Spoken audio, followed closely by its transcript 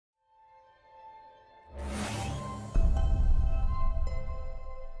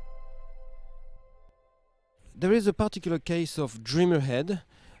There is a particular case of Dreamerhead.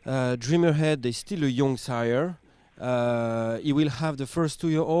 Dreamerhead is still a young sire. He will have the first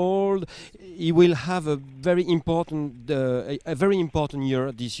 2-year-old. He will have a very important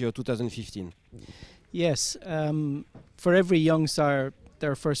year this year, 2015. Yes, for every young sire,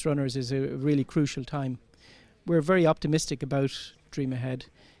 their first runners is a really crucial time. We're very optimistic about Dream Ahead.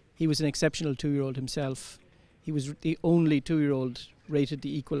 He was an exceptional 2-year-old himself. He was the only 2-year-old rated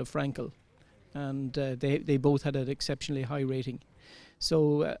the equal of Frankel, and they both had an exceptionally high rating.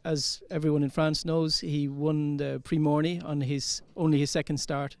 So as everyone in France knows, he won the Prix Morny on only his second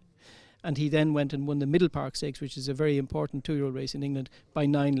start, and he then went and won the Middle Park Stakes, which is a very important 2-year-old race in England, by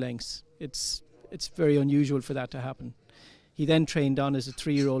 9 lengths. It's very unusual for that to happen. He then trained on as a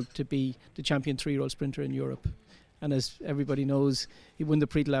 3-year-old to be the champion 3-year-old sprinter in Europe. And as everybody knows, he won the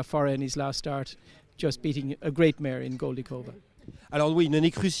Prix de la Forêt in his last start, just beating a great mare in Goldikova. Alors oui, une année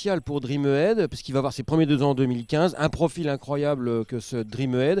cruciale pour Dream Ahead, parce qu'il va avoir ses premiers 2 ans en 2015, un profil incroyable que ce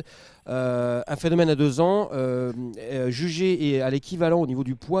Dream Ahead, un phénomène à 2 ans, jugé et à l'équivalent au niveau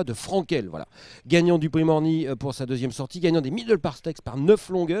du poids de Frankel, voilà. Gagnant du Prix Morny pour sa 2e sortie, gagnant des Middle Park Stakes par 9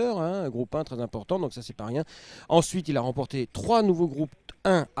 longueurs, hein, un groupe 1 très important, donc ça c'est pas rien. Ensuite, il a remporté 3 nouveaux groupes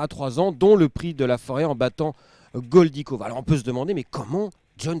 1 à 3 ans, dont le Prix de la Forêt en battant Goldikova. Alors on peut se demander, mais comment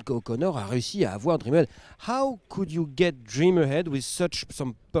John O'Connor a réussi à avoir Dream Ahead? How could you get Dream Ahead with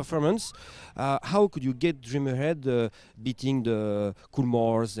some performance? How could you get Dream Ahead beating the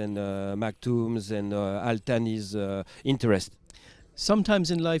Coolmores and Maktoums and Altani's interest? Sometimes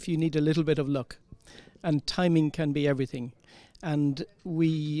in life you need a little bit of luck, and timing can be everything. And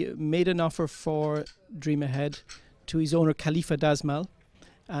we made an offer for Dream Ahead to his owner Khalifa Dasmal,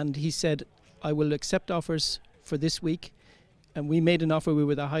 and he said, I will accept offers for this week. And we made an offer. We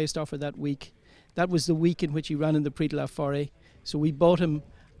were the highest offer that week. That was the week in which he ran in the Prix de la Forêt. So we bought him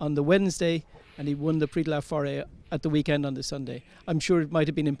on the Wednesday, and he won the Prix de la Forêt at the weekend on the Sunday. I'm sure it might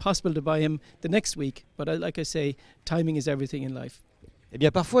have been impossible to buy him the next week, but like I say, timing is everything in life. Eh bien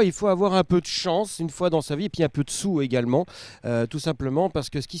parfois il faut avoir un peu de chance une fois dans sa vie et puis un peu de sous également, tout simplement parce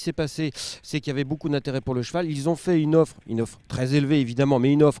que ce qui s'est passé c'est qu'il y avait beaucoup d'intérêt pour le cheval. Ils ont fait une offre très élevée évidemment,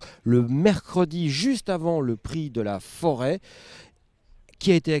 mais une offre le mercredi juste avant le Prix de la Forêt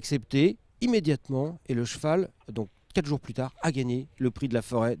qui a été acceptée immédiatement et le cheval, donc 4 jours plus tard, a gagné le Prix de la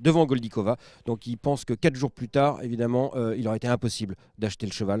Forêt devant Goldikova. Donc il pense que 4 jours plus tard, évidemment, il aurait été impossible d'acheter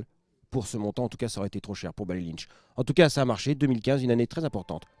le cheval pour ce montant. En tout cas, ça aurait été trop cher pour Ballylinch. En tout cas, ça a marché. 2015, une année très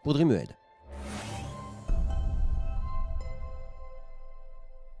importante pour Dream Ahead.